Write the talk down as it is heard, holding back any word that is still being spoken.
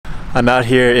I'm out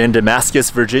here in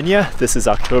Damascus, Virginia. This is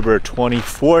October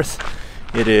 24th.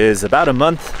 It is about a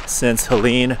month since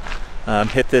Helene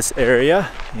hit this area,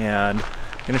 and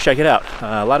I'm gonna check it out.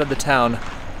 A lot of the town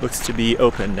looks to be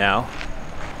open now.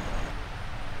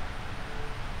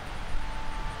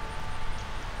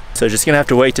 So just gonna have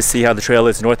to wait to see how the trail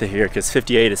is north of here, because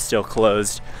 58 is still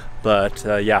closed. But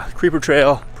yeah, Creeper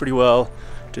Trail, pretty well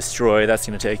destroyed. That's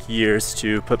gonna take years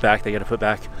to put back. They gotta put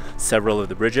back several of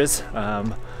the bridges.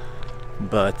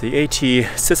 But the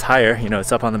AT sits higher, you know,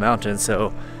 it's up on the mountain,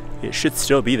 so it should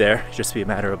still be there. It'll just be a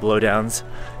matter of blowdowns,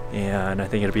 and I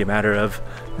think it'll be a matter of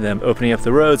them opening up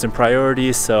the roads and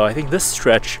priorities. So I think this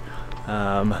stretch,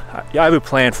 I would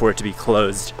plan for it to be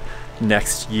closed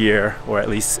next year, or at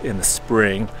least in the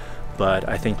spring. But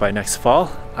I think by next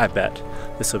fall, I bet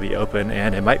this will be open,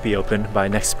 and it might be open by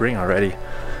next spring already.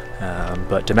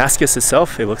 But Damascus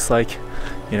itself, it looks like,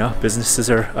 you know, businesses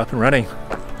are up and running.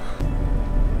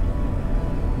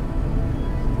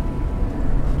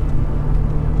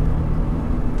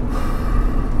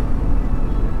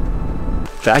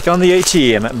 Back on the AT,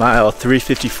 I'm at mile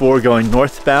 354 going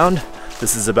northbound.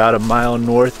 This is about a mile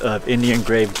north of Indian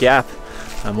Grave Gap.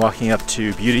 I'm walking up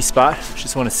to Beauty Spot.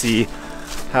 Just want to see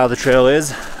how the trail is.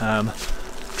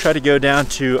 Try to go down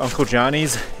to Uncle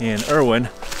Johnny's in Irwin,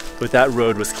 but that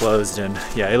road was closed, and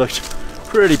yeah, it looked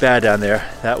pretty bad down there.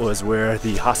 That was where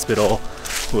the hospital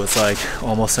was like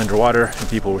almost underwater and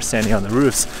people were standing on the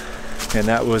roofs, and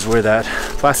that was where that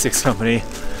plastics company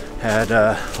had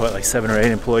what, like 7 or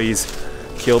 8 employees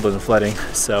killed in the flooding.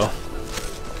 So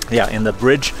yeah, and the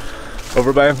bridge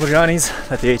over by Uncle Johnny's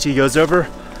that the AT goes over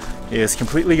is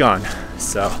completely gone.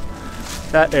 So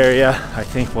that area I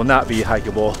think will not be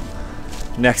hikeable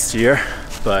next year,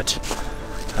 but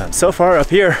so far up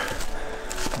here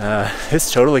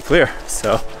it's totally clear.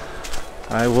 So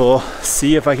I will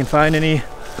see if I can find any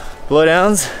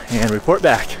blowdowns and report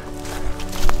back.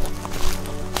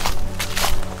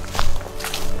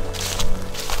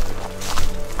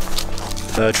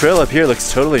 The trail up here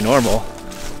looks totally normal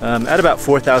at about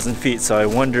 4,000 feet, so I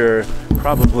wonder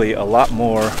probably a lot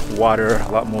more water,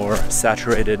 a lot more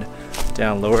saturated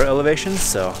down lower elevations.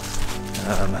 So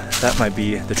that might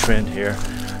be the trend here.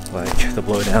 Like the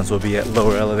blowdowns will be at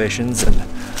lower elevations, and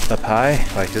up high,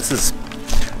 like doesn't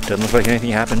look like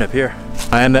anything happened up here.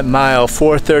 I am at mile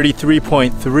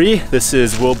 433.3. This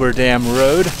is Wilbur Dam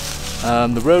Road.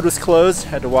 The road was closed,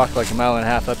 had to walk like a mile and a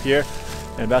half up here.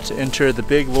 And about to enter the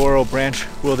big Laurel Branch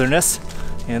Wilderness.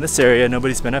 And this area,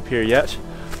 nobody's been up here yet.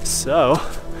 So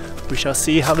we shall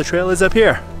see how the trail is up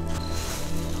here.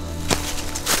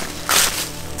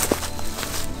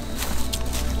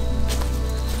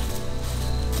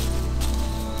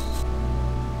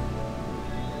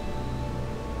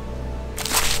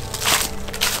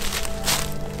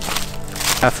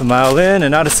 Half a mile in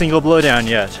and not a single blowdown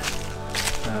yet.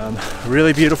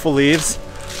 Really beautiful leaves.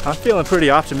 I'm feeling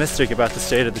pretty optimistic about the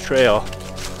state of the trail.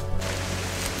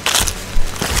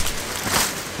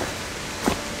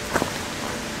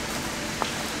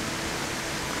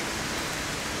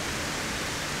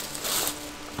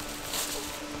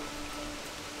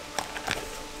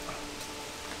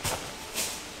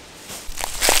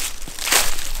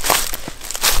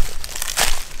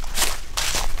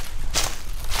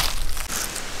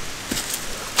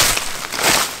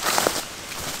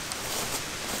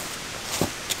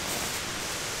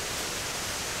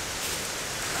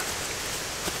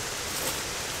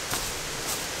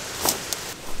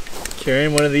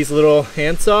 Carrying one of these little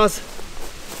hand saws,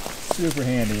 super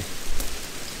handy.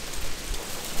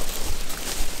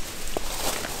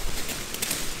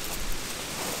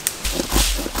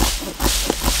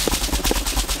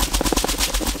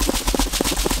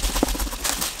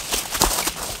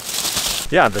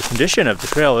 Yeah, the condition of the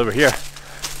trail over here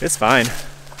is fine.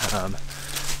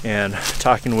 And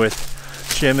talking with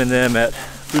Jim and them at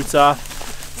Boots Off,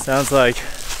 sounds like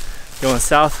going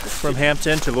south from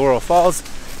Hampton to Laurel Falls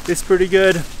is pretty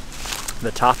good.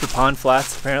 The top of Pond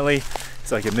Flats apparently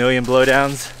is like 1 million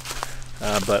blowdowns,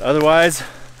 but otherwise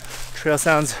trail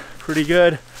sounds pretty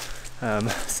good.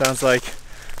 Sounds like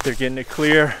they're getting it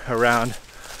clear around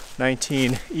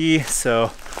 19E,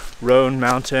 so Roan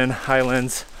Mountain,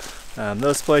 Highlands,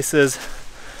 those places.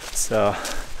 So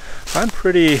I'm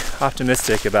pretty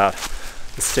optimistic about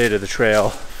the state of the trail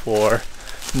for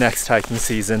next hiking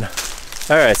season.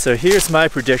 Alright, so here's my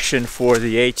prediction for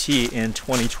the AT in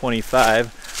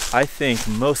 2025. I think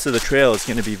most of the trail is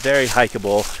going to be very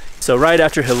hikeable So right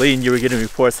after Helene, you were getting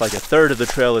reports like a third of the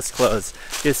trail is closed.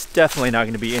 It's definitely not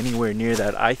going to be anywhere near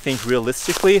that. I think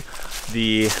realistically,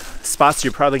 the spots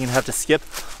you're probably going to have to skip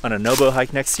on a no-bow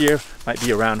hike next year might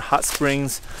be around Hot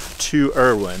Springs to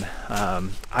Irwin. I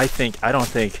don't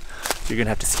think you're going to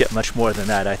have to skip much more than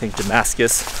that. I think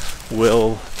Damascus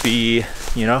will be,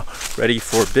 you know, ready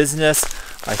for business.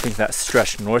 I think that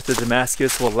stretch north of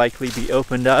Damascus will likely be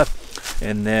opened up,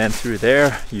 and then through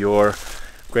there, your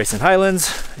Grayson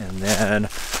Highlands, and then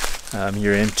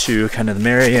you're into kind of the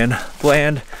Marion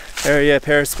Bland area,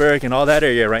 Pearisburg, and all that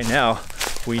area. Right now,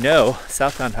 we know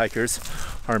southbound hikers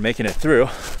are making it through,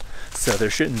 so there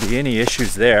shouldn't be any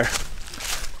issues there.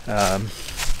 And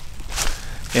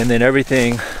then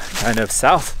everything kind of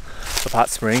south of Hot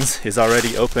Springs is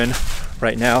already open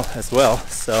right now as well.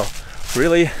 So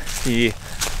really, the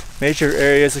major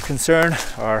areas of concern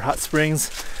are Hot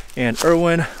Springs and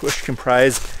Irwin, which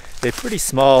comprise a pretty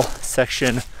small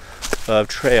section of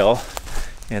trail,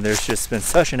 and there's just been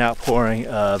such an outpouring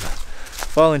of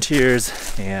volunteers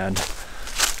and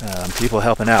people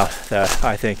helping out that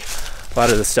I think a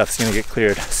lot of this stuff is going to get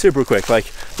cleared super quick. Like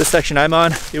this section I'm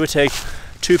on, it would take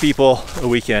 2 people a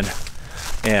weekend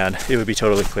and it would be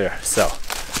totally clear. So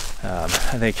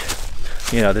I think,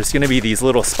 you know, there's going to be these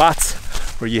little spots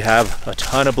where you have a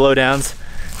ton of blowdowns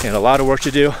and a lot of work to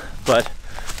do, but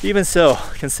even so,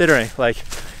 considering like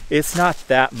it's not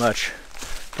that much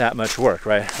work,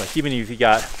 right? Like even if you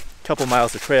got a couple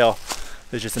miles of trail,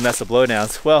 there's just a mess of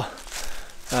blowdowns. Well,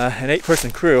 an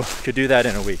 8-person crew could do that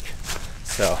in a week.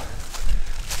 So,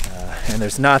 and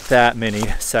there's not that many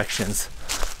sections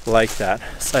like that.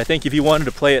 So I think if you wanted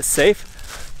to play it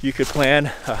safe, you could plan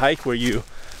a hike where you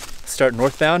start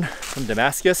northbound from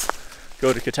Damascus,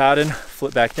 go to Katahdin,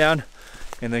 flip back down,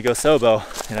 and then go Sobo.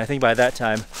 And I think by that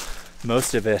time,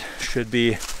 most of it should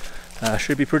be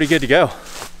pretty good to go.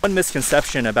 One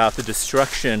misconception about the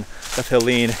destruction of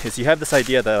Helene is you have this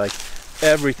idea that like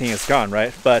everything is gone,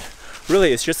 right? But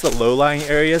really it's just the low-lying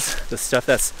areas, the stuff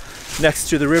that's next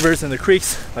to the rivers and the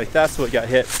creeks, like that's what got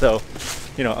hit. So,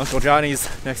 you know, Uncle Johnny's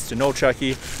next to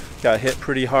Nolchucky got hit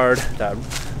pretty hard. That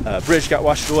bridge got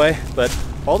washed away, but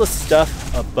all the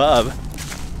stuff above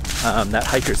that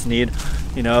hikers need,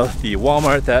 you know, the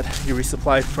Walmart that you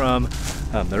resupply from,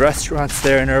 the restaurants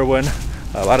there in Irwin,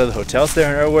 a lot of the hotels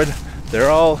there in Irwin, they're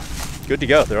all good to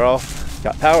go. They're all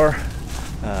got power.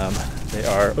 They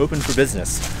are open for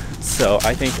business. So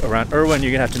I think around Irwin,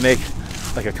 you're gonna have to make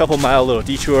like a couple mile little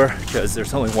detour because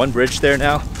there's only one bridge there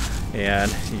now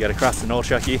and you gotta cross the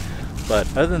Nolchucky. But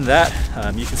other than that,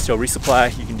 you can still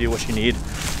resupply, you can do what you need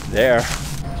there.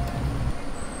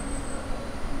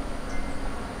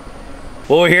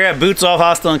 Well, we're here at Boots Off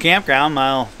Hostel and Campground,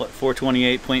 mile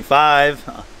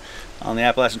 428.5 on the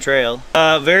Appalachian Trail.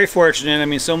 Very fortunate. I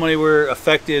mean, so many were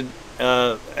affected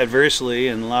adversely,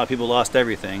 and a lot of people lost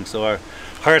everything. So our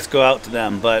hearts go out to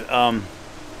them. But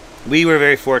we were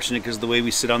very fortunate because the way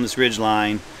we sit on this ridge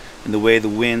line and the way the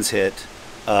winds hit,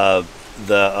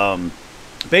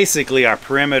 basically our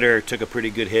perimeter took a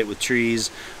pretty good hit with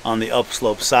trees on the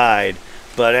upslope side.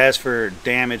 But as for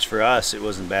damage for us, it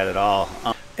wasn't bad at all.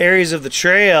 Areas of the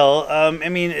trail, I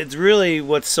mean, it's really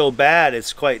what's so bad,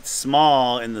 it's quite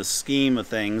small in the scheme of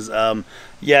things.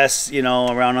 Yes, you know,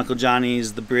 around Uncle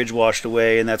Johnny's, the bridge washed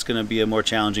away, and that's going to be a more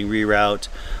challenging reroute.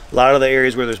 A lot of the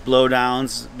areas where there's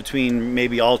blowdowns between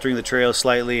maybe altering the trail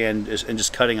slightly and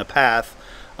just cutting a path.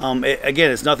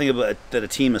 Again, it's nothing about that a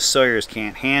team of sawyers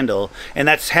can't handle, and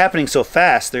that's happening so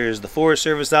fast. There's the Forest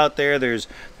Service out there. There's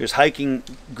hiking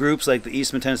groups like the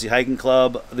Eastman Tennessee Hiking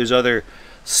Club. There's other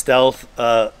stealth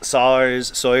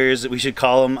sawyers that we should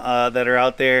call them, that are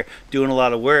out there doing a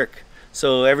lot of work.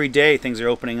 So every day things are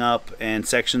opening up and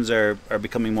sections are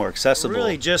becoming more accessible. We're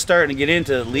really just starting to get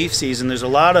into leaf season. There's a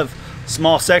lot of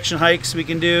small section hikes we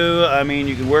can do. I mean,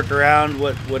 you can work around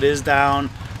what is down.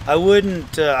 I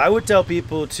would tell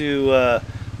people to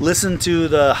listen to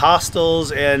the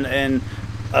hostels and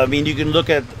I mean, you can look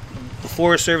at the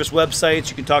Forest Service websites,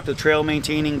 you can talk to the trail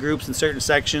maintaining groups in certain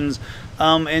sections,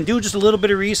 and do just a little bit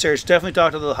of research. Definitely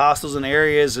talk to the hostels and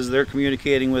areas as they're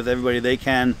communicating with everybody they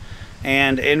can,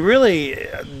 and really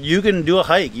you can do a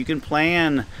hike, you can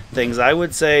plan things. I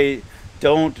would say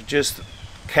don't just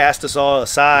cast us all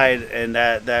aside and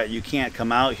that you can't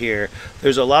come out here.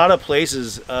 There's a lot of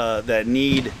places that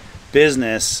need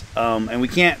business, and we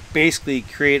can't basically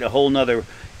create a whole nother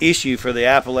issue for the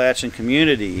Appalachian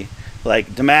community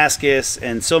like Damascus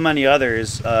and so many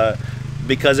others,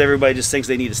 because everybody just thinks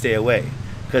they need to stay away.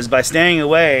 Because by staying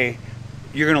away,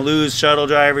 you're going to lose shuttle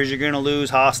drivers, you're going to lose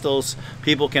hostels.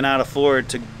 People cannot afford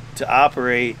to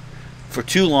operate for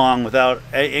too long without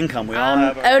income. We all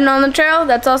have Odin on the Trail.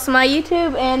 That's also my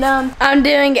YouTube, and I'm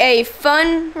doing a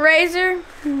fundraiser,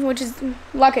 which is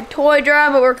like a toy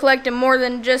drive, but we're collecting more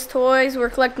than just toys. We're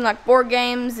collecting like board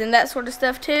games and that sort of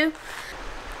stuff too.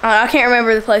 I can't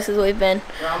remember the places we've been.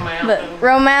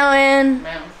 Rome Mountain,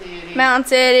 Mountain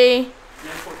City,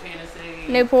 Newport, Tennessee,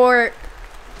 Newport.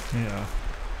 Yeah.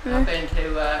 I've been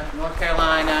to North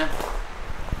Carolina.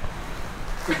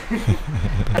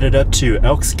 Headed up to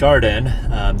Elks Garden.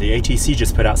 The ATC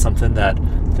just put out something that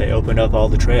they opened up all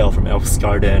the trail from Elks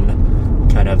Garden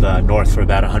kind of north for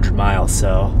about 100 miles.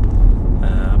 So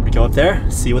I'm gonna go up there,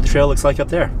 see what the trail looks like up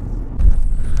there.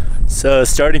 So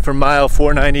starting from mile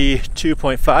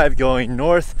 492.5 going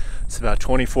north, it's about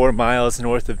 24 miles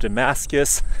north of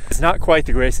Damascus. It's not quite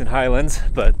the Grayson Highlands,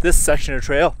 but this section of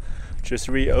trail just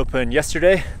reopened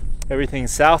yesterday. Everything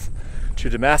south to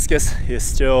Damascus is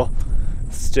still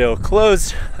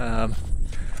closed.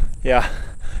 Yeah,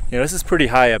 you know, this is pretty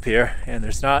high up here and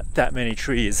there's not that many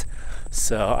trees.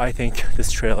 So I think this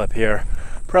trail up here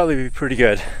probably be pretty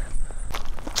good.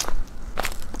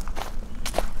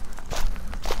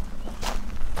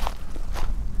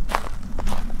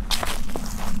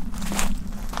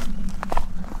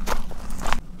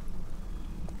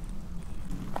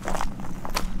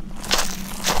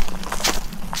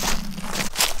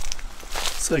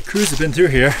 So the crews have been through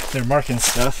here, they're marking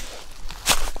stuff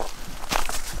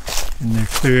and they're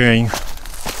clearing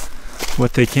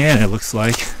what they can, it looks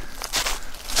like.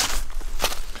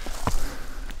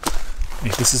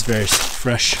 This is very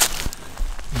fresh.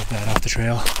 Get that off the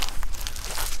trail.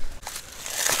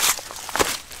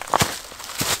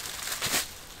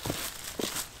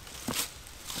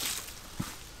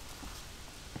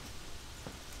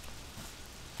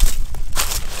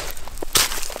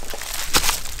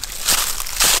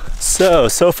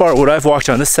 So far what I've walked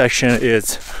on this section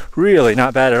is really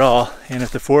not bad at all, and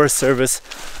if the Forest Service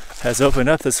has opened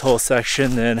up this whole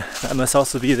section, then that must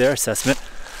also be their assessment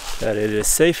that it is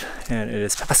safe and it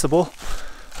is passable.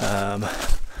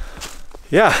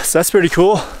 Yeah, so that's pretty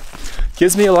cool.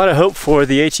 Gives me a lot of hope for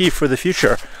the AT for the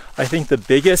future. I think the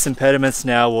biggest impediments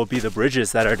now will be the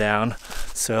bridges that are down.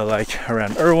 So like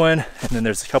around Irwin, and then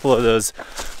there's a couple of those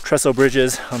trestle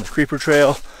bridges on the Creeper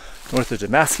Trail north of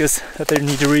Damascus that they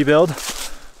need to rebuild.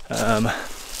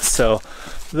 So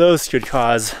those could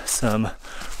cause some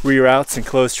reroutes and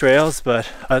closed trails,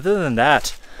 but other than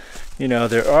that, you know,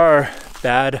 there are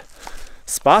bad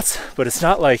spots, but it's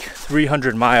not like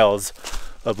 300 miles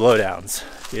of blowdowns.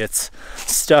 It's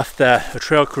stuff that a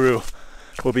trail crew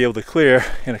will be able to clear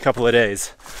in a couple of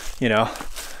days, you know,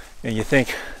 and you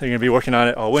think they're gonna be working on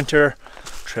it all winter.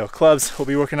 Trail clubs will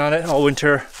be working on it all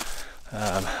winter.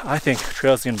 I think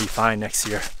trail's gonna be fine next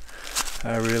year.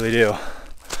 I really do.